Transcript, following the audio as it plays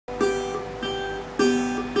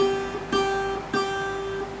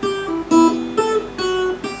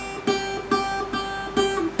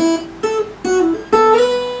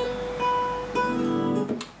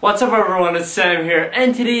What's up everyone, it's Sam here,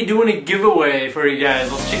 and today doing a giveaway for you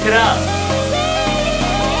guys. Let's check it out.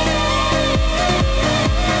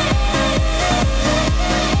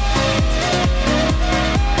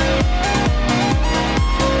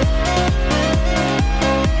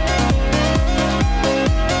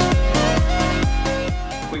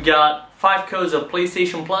 We got 5 codes of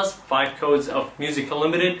PlayStation Plus, 5 codes of Music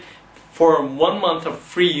Unlimited for 1 month of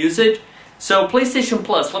free usage. So PlayStation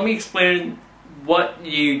Plus, let me explain what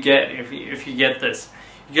you get if you get this.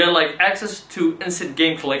 You get like access to instant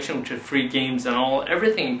game collection, which is free games and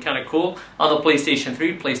everything kind of cool on the PlayStation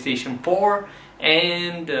 3, PlayStation 4,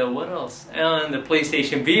 and what else? And the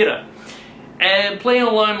PlayStation Vita. And play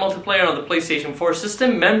online multiplayer on the PlayStation 4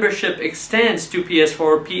 system. Membership extends to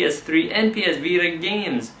PS4, PS3, and PS Vita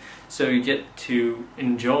games, so you get to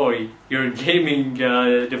enjoy your gaming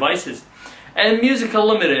devices. And Music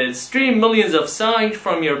Unlimited, stream millions of songs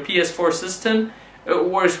from your PS4 system. It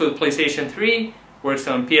works with PlayStation 3, works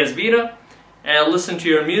on PS Vita. And listen to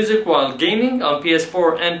your music while gaming on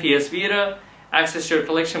PS4 and PS Vita. Access your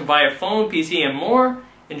collection via phone, PC, and more.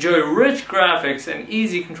 Enjoy rich graphics and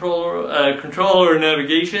easy controller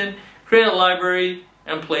navigation. Create a library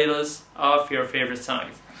and playlist of your favorite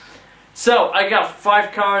songs. So I got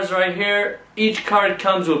 5 cards right here. Each card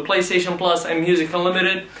comes with PlayStation Plus and Music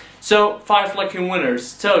Unlimited. So 5 lucky winners.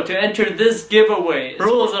 So to enter this giveaway,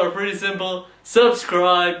 rules are pretty simple.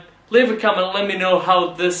 Subscribe, leave a comment, let me know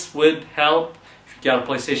how this would help. If you got a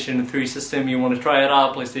PlayStation 3 system, you want to try it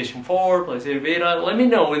out, PlayStation 4, PlayStation Vita, let me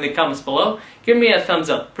know in the comments below. Give me a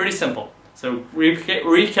thumbs up, pretty simple. So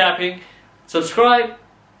recapping, subscribe,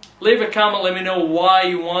 leave a comment, let me know why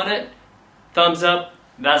you want it. Thumbs up,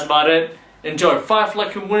 that's about it. Enjoy. 5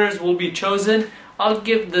 lucky winners will be chosen. I'll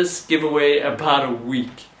give this giveaway about a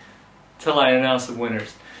week till I announce the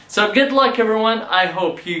winners. So good luck everyone. I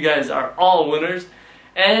hope you guys are all winners.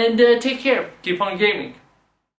 And take care. Keep on gaming.